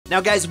Now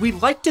guys, we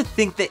like to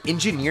think that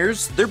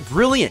engineers, they're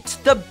brilliant,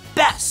 the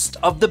best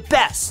of the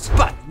best.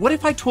 But what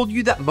if I told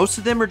you that most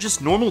of them are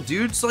just normal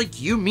dudes like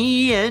you,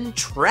 me, and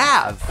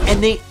TRAV?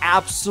 And they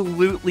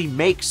absolutely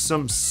make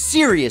some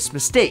serious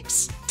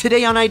mistakes.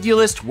 Today on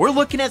Idealist, we're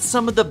looking at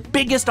some of the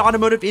biggest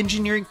automotive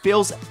engineering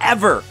fails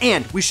ever.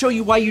 And we show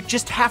you why you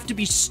just have to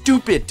be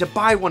stupid to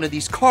buy one of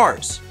these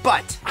cars.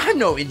 But I'm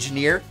no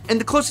engineer, and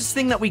the closest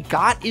thing that we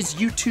got is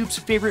YouTube's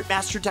favorite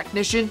master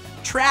technician,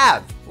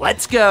 TRAV.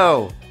 Let's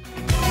go.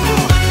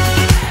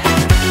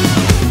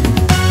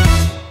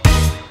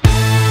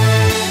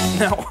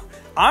 Now,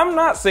 I'm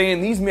not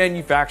saying these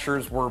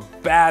manufacturers were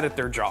bad at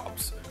their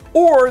jobs,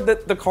 or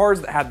that the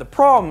cars that had the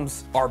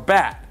problems are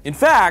bad. In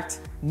fact,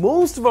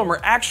 most of them are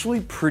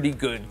actually pretty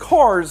good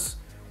cars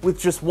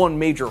with just one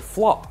major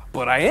flaw.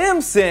 But I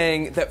am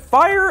saying that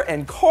fire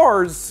and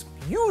cars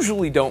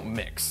usually don't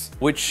mix,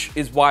 which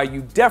is why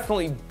you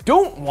definitely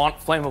don't want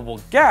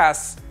flammable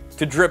gas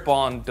to drip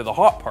onto the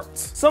hot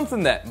parts.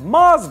 Something that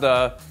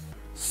Mazda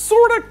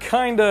sorta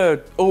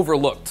kinda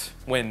overlooked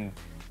when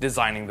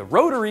designing the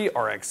rotary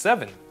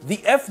RX-7. The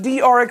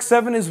FD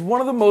RX-7 is one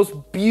of the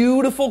most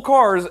beautiful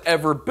cars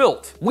ever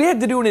built. We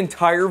had to do an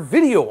entire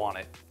video on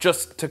it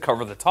just to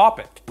cover the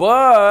topic.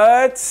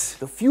 But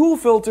the fuel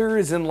filter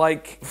is in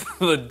like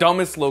the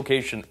dumbest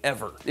location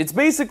ever. It's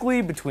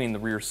basically between the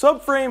rear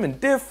subframe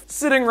and diff,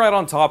 sitting right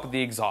on top of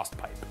the exhaust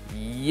pipe.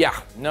 Yeah,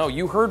 no,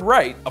 you heard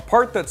right. A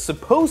part that's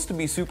supposed to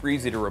be super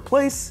easy to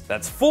replace,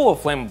 that's full of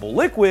flammable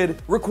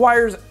liquid,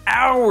 requires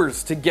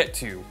hours to get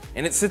to,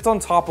 and it sits on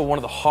top of one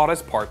of the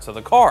hottest parts of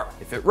the car.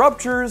 If it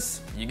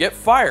ruptures, you get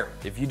fired.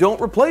 If you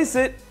don't replace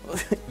it,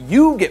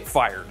 you get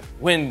fired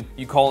when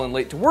you call in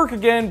late to work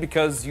again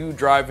because you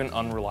drive an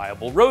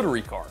unreliable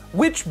rotary car.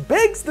 Which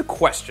begs the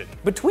question,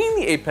 between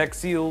the apex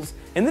seals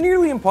and the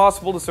nearly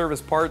impossible to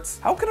service parts,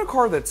 how can a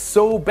car that's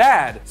so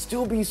bad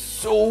still be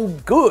so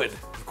good?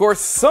 Of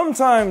course,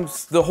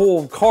 sometimes the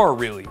whole car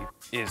really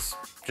is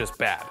just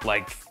bad,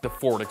 like the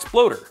Ford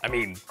Explorer.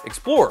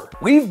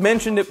 We've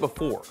mentioned it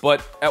before,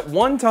 but at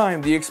one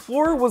time, the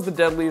Explorer was the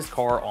deadliest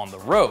car on the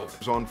road.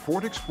 On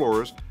Ford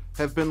Explorers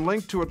have been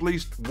linked to at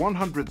least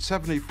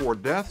 174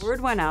 deaths.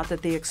 Word went out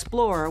that the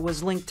Explorer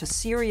was linked to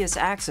serious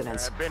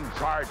accidents. There have been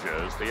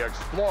charges. The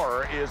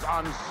Explorer is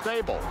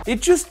unstable.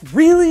 It just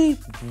really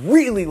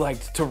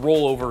liked to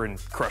roll over and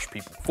crush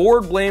people.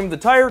 Ford blamed the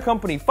tire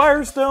company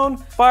Firestone.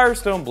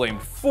 Firestone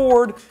blamed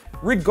Ford.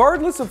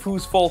 Regardless of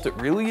whose fault it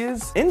really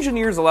is,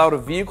 engineers allowed a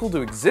vehicle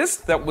to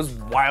exist that was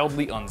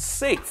wildly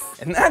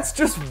unsafe. And that's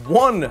just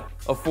one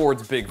of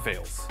Ford's big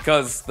fails.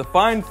 Because the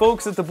fine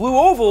folks at the Blue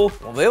Oval,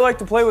 well, they like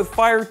to play with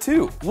fire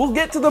too. We'll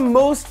get to the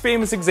most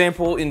famous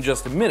example in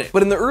just a minute.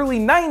 But in the early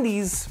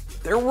 90s,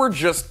 there were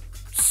just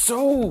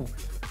so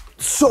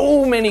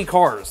many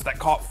cars that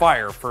caught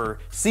fire for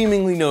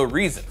seemingly no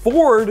reason.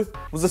 Ford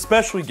was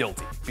especially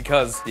guilty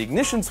because the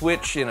ignition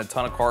switch in a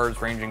ton of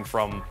cars ranging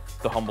from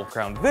the humble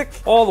Crown Vic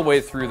all the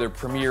way through their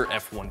premier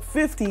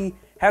F-150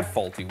 had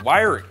faulty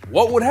wiring.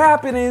 What would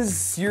happen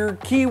is your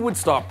key would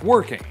stop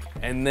working,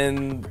 and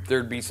then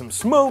there'd be some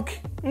smoke,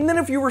 and then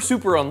if you were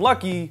super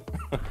unlucky,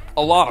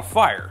 a lot of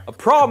fire. A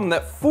problem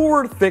that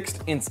Ford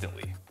fixed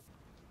instantly.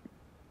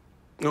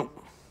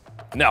 Nope.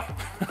 No,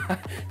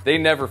 they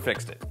never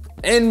fixed it.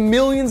 And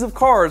millions of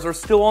cars are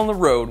still on the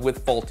road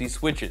with faulty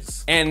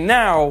switches. And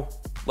now,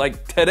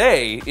 like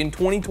today, in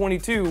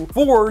 2022,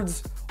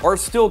 Fords are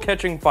still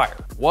catching fire.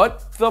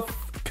 What the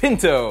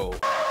Pinto?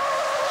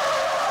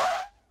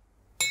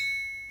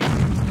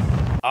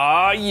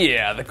 Ah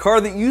yeah, the car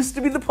that used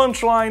to be the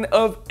punchline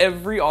of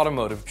every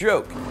automotive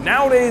joke.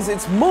 Nowadays,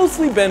 it's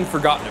mostly been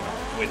forgotten about,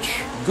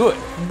 which, good.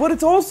 But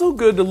it's also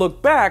good to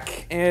look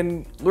back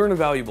and learn a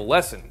valuable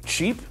lesson.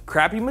 Cheap,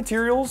 crappy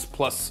materials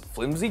plus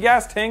flimsy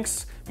gas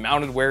tanks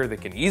mounted where they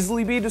can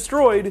easily be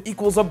destroyed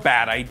equals a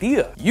bad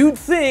idea. You'd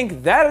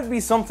think that'd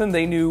be something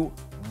they knew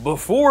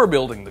before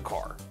building the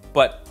car.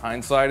 But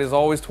hindsight is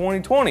always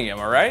 20/20, am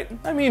I right?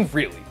 I mean,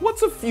 really,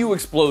 what's a few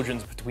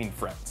explosions between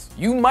friends?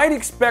 You might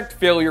expect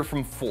failure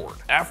from Ford.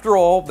 After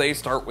all, they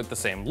start with the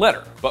same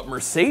letter. But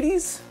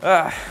Mercedes?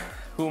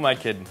 Who am I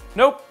kidding?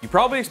 Nope, you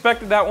probably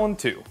expected that one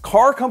too.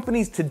 Car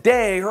companies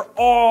today are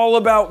all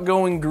about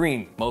going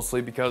green, mostly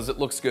because it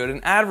looks good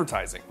in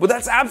advertising. But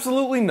that's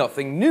absolutely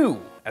nothing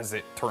new, as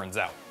it turns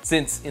out.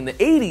 Since in the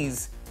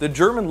 80s, the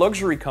German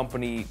luxury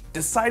company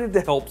decided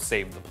to help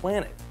save the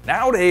planet.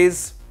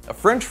 Nowadays, a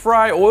French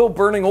fry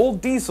oil-burning old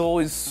diesel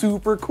is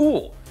super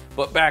cool.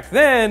 But back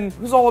then, it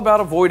was all about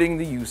avoiding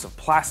the use of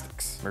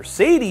plastics.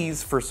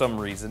 Mercedes, for some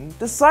reason,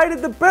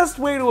 decided the best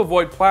way to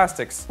avoid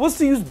plastics was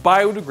to use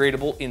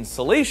biodegradable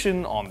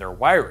insulation on their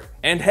wiring.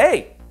 And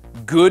hey,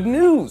 good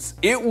news,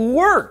 it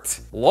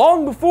worked!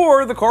 Long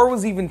before the car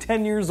was even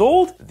 10 years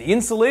old, the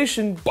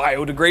insulation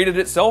biodegraded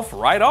itself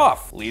right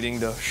off, leading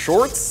to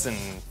shorts and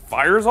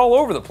fires all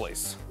over the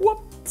place.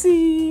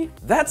 Whoopsie!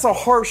 That's a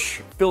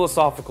harsh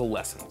philosophical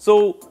lesson.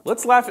 So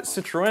let's laugh at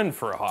Citroen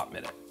for a hot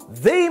minute.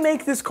 They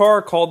make this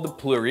car called the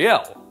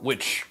Pluriel,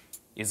 which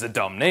is a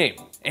dumb name.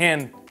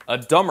 And a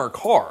dumber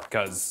car,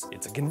 because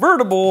it's a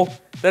convertible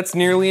that's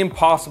nearly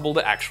impossible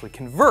to actually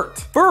convert.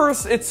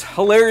 First, it's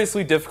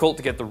hilariously difficult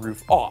to get the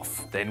roof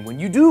off. Then when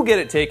you do get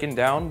it taken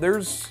down,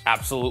 there's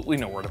absolutely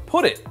nowhere to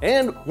put it.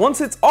 And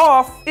once it's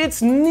off,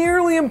 it's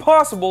nearly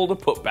impossible to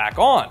put back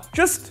on.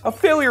 Just a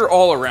failure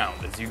all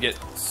around as you get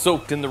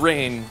soaked in the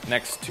rain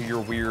next to your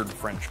weird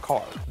French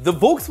car. The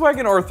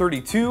Volkswagen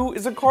R32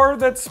 is a car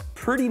that's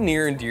pretty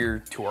near and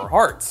dear to our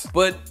hearts,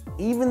 but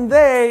even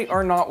they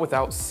are not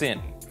without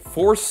sin.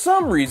 For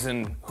some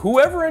reason,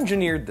 whoever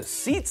engineered the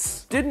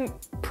seats didn't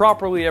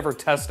properly ever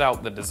test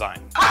out the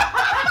design.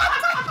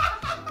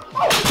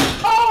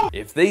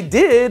 If they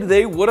did,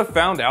 they would have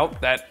found out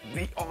that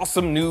the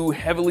awesome new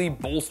heavily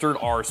bolstered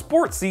R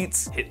Sport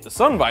seats hit the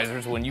sun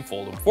visors when you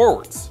fold them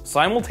forwards,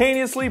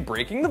 simultaneously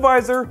breaking the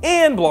visor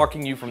and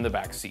blocking you from the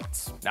back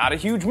seats. Not a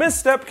huge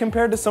misstep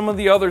compared to some of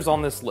the others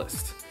on this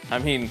list. I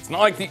mean, it's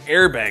not like the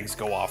airbags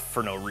go off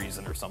for no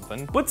reason or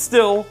something, but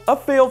still, a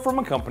fail from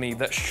a company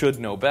that should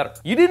know better.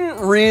 You didn't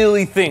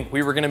really think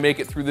we were gonna make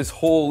it through this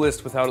whole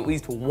list without at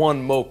least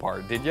one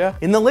Mopar, did ya?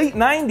 In the late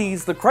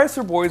 90s, the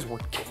Chrysler boys were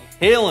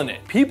killing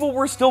it. People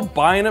were still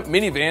buying up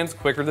minivans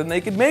quicker than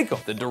they could make them.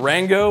 The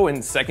Durango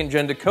and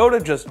second-gen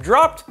Dakota just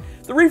dropped,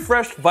 the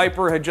refreshed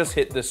Viper had just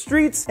hit the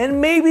streets, and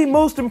maybe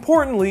most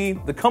importantly,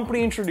 the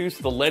company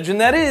introduced the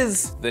legend that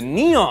is the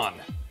Neon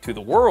to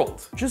the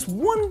world. Just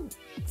one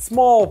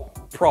small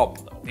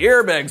problem though. The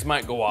airbags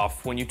might go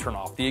off when you turn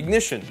off the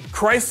ignition.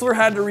 Chrysler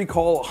had to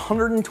recall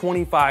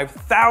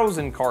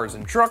 125,000 cars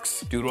and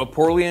trucks due to a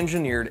poorly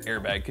engineered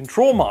airbag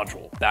control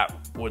module that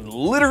would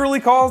literally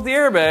cause the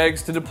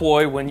airbags to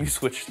deploy when you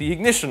switch the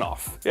ignition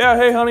off. Yeah,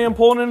 hey honey, I'm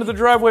pulling into the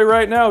driveway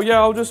right now. Yeah,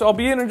 I'll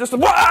be in just a—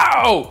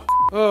 wow!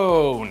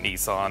 Oh,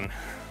 Nissan.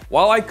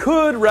 While I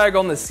could rag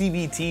on the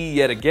CVT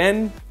yet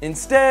again,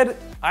 instead,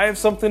 I have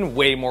something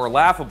way more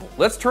laughable.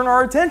 Let's turn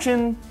our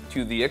attention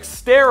to the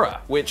Xterra,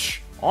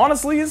 which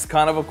honestly is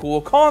kind of a cool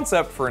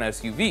concept for an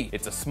SUV.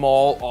 It's a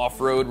small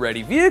off-road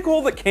ready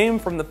vehicle that came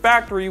from the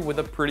factory with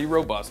a pretty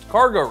robust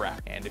cargo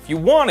rack, and if you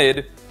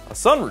wanted, a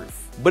sunroof.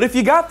 But if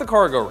you got the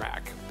cargo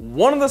rack,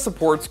 one of the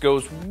supports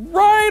goes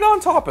right on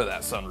top of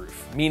that sunroof,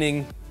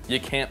 meaning you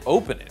can't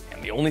open it.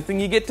 The only thing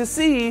you get to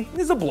see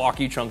is a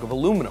blocky chunk of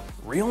aluminum.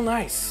 Real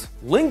nice.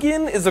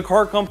 Lincoln is a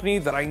car company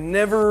that I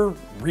never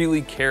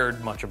really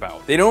cared much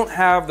about. They don't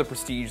have the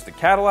prestige the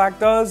Cadillac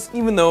does,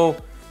 even though,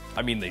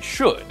 I mean, they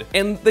should.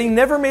 And they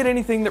never made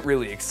anything that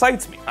really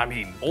excites me. I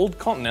mean, old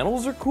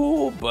Continentals are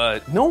cool,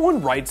 but no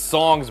one writes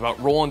songs about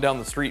rolling down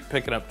the street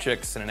picking up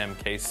chicks in an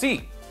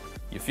MKC.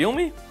 You feel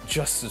me?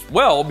 Just as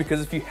well,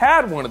 because if you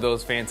had one of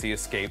those fancy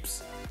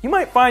escapes, you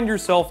might find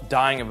yourself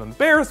dying of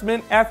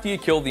embarrassment after you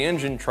kill the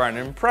engine trying to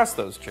impress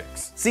those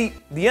chicks. See,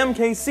 the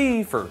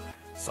MKC, for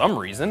some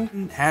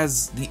reason,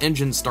 has the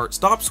engine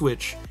start-stop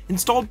switch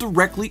installed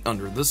directly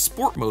under the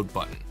sport mode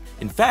button.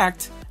 In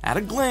fact, at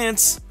a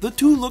glance, the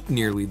two look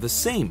nearly the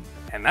same.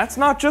 And that's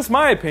not just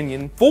my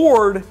opinion.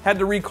 Ford had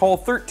to recall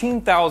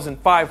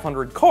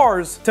 13,500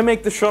 cars to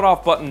make the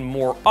shut-off button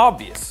more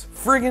obvious.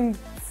 Friggin'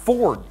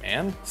 Ford,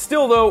 man.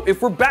 Still though,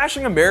 if we're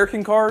bashing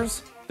American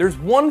cars, there's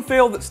one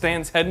fail that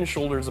stands head and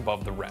shoulders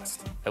above the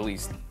rest, at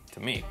least to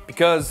me.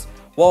 Because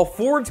while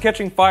Ford's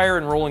catching fire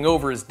and rolling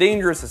over is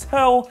dangerous as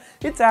hell,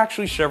 it's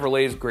actually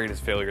Chevrolet's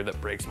greatest failure that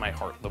breaks my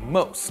heart the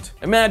most.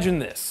 Imagine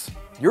this.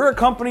 You're a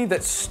company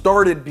that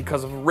started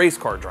because of a race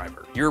car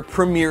driver. Your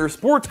premier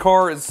sports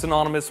car is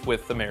synonymous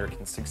with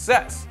American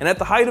success. And at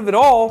the height of it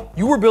all,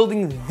 you were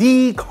building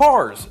the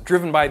cars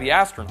driven by the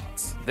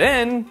astronauts.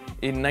 Then,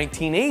 in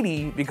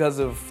 1980, because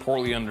of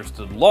poorly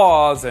understood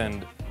laws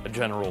and a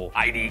general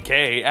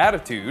IDK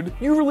attitude,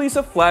 you release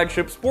a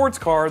flagship sports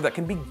car that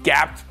can be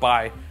gapped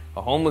by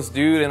a homeless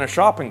dude in a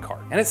shopping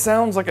cart. And it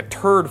sounds like a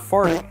turd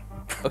farting.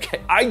 Okay,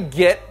 I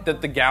get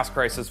that the gas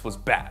crisis was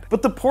bad,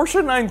 but the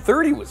Porsche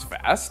 930 was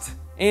fast,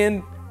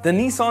 and the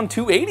Nissan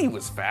 280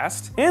 was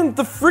fast, and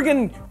the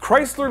friggin'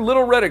 Chrysler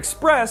Little Red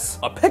Express,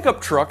 a pickup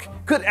truck,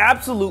 could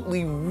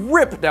absolutely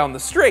rip down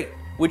the straight.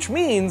 Which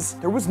means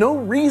there was no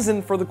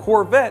reason for the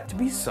Corvette to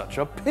be such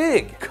a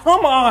pig.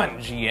 Come on,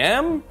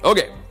 GM.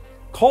 Okay.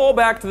 Call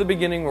back to the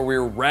beginning where we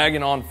were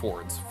ragging on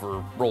Fords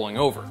for rolling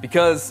over,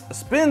 because a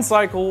spin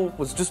cycle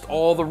was just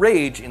all the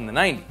rage in the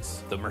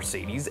 90s. The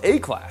Mercedes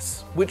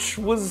A-Class, which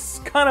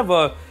was kind of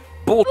a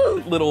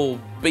bullshit little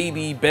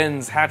baby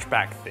Benz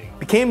hatchback thing,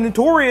 became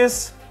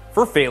notorious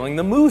for failing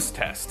the moose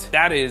test.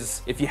 That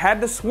is, if you had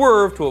to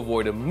swerve to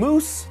avoid a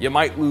moose, you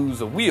might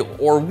lose a wheel.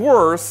 Or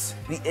worse,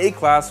 the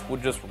A-Class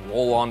would just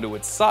roll onto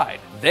its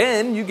side.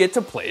 Then you get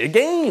to play a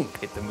game.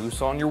 Hit the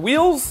moose on your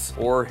wheels,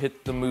 or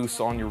hit the moose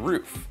on your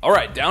roof. All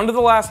right, down to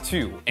the last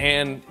two,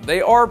 and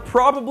they are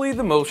probably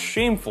the most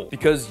shameful,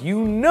 because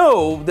you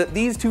know that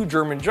these two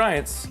German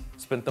giants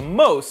spent the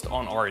most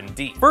on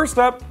R&D. First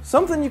up,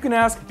 something you can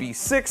ask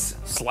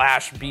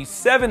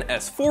B6/B7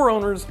 S4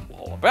 owners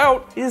all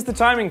about is the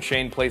timing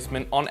chain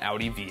placement on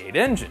Audi V8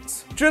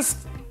 engines.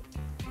 Just,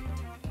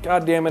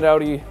 God damn it,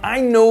 Audi. I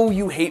know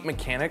you hate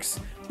mechanics,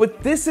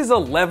 but this is a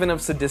leaven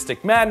of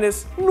sadistic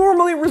madness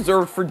normally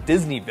reserved for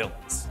Disney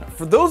villains.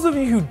 For those of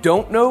you who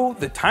don't know,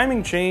 the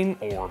timing chain,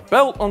 or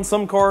belt on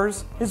some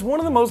cars, is one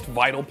of the most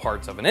vital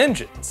parts of an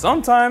engine.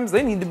 Sometimes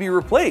they need to be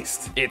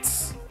replaced.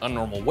 It's a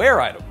normal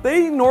wear item.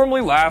 They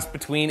normally last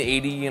between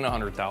 80 and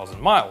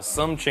 100,000 miles.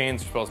 Some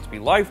chains are supposed to be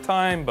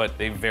lifetime, but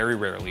they very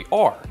rarely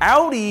are.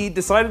 Audi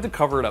decided to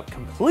cover it up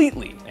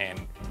completely and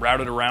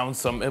routed around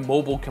some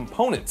immobile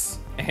components.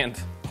 And,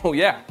 oh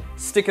yeah,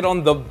 stick it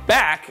on the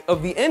back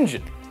of the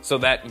engine, so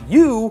that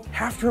you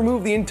have to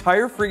remove the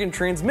entire friggin'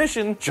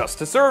 transmission just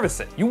to service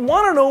it. You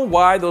wanna know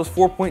why those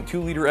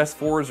 4.2 liter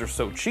S4s are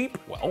so cheap?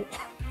 Well,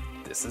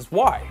 this is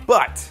why.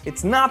 But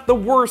it's not the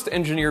worst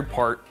engineered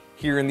part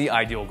here in the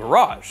Ideal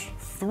garage.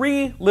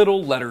 3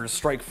 little letters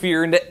strike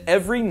fear into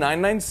every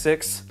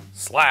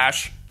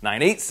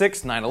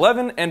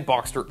 996/986-911 and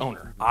Boxster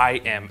owner,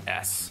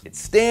 IMS. It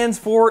stands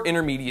for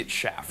intermediate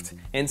shaft,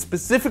 and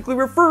specifically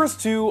refers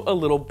to a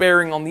little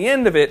bearing on the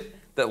end of it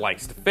that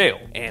likes to fail.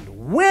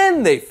 And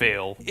when they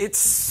fail, it's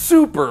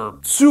super,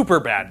 super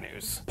bad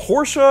news.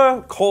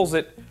 Porsche calls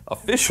it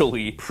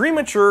officially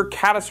premature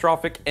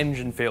catastrophic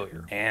engine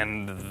failure.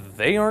 And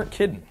they aren't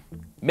kidding.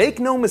 Make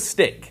no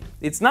mistake,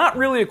 it's not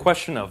really a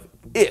question of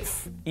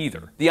if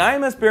either. The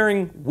IMS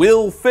bearing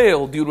will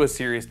fail due to a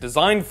serious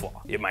design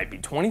flaw. It might be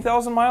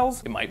 20,000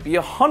 miles, it might be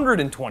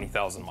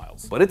 120,000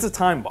 miles, but it's a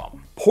time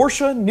bomb.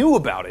 Porsche knew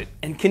about it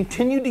and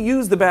continued to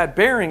use the bad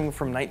bearing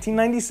from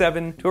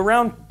 1997 to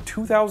around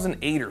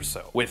 2008 or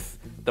so, with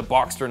the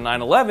Boxster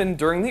 911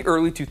 during the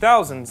early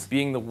 2000s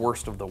being the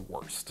worst of the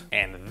worst.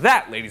 And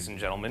that, ladies and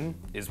gentlemen,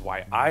 is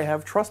why I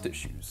have trust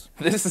issues.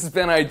 This has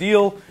been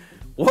Ideal.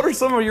 What are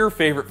some of your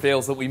favorite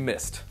fails that we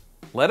missed?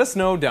 Let us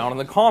know down in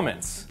the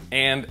comments.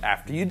 And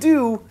after you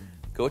do,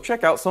 go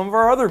check out some of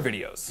our other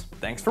videos.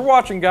 Thanks for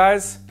watching,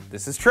 guys.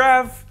 This is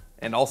Trav,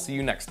 and I'll see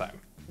you next time.